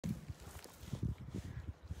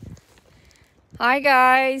Hi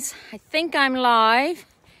guys, I think I'm live.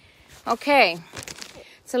 Okay,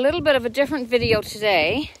 it's a little bit of a different video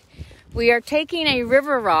today. We are taking a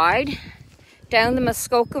river ride down the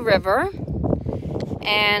Muskoka River,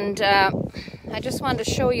 and I just wanted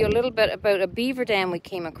to show you a little bit about a beaver dam we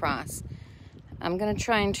came across. I'm going to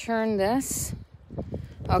try and turn this.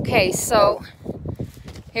 Okay, so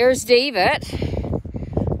here's David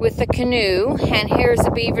with the canoe, and here's the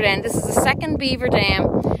beaver dam. This is the second beaver dam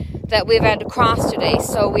that we've had to cross today,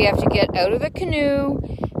 so we have to get out of the canoe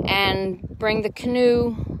and bring the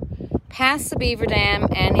canoe past the beaver dam,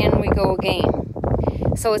 and in we go again.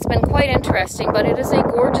 So it's been quite interesting, but it is a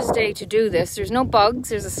gorgeous day to do this. There's no bugs,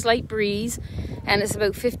 there's a slight breeze, and it's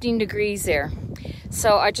about 15 degrees there.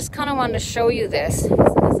 So I just kind of wanted to show you this. Isn't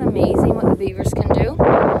this amazing what the beavers can do?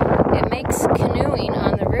 It makes canoeing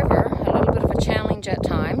on the river a little bit of a challenge at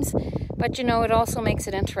times, but you know, it also makes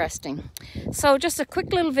it interesting. So just a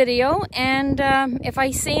quick little video, and if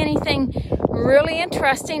I see anything really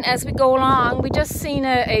interesting as we go along, we just seen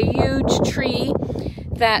a huge tree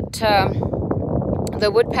that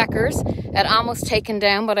the woodpeckers had almost taken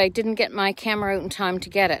down, but I didn't get my camera out in time to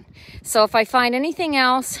get it. So if I find anything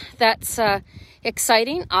else that's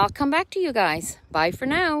exciting, I'll come back to you guys. Bye for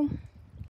now.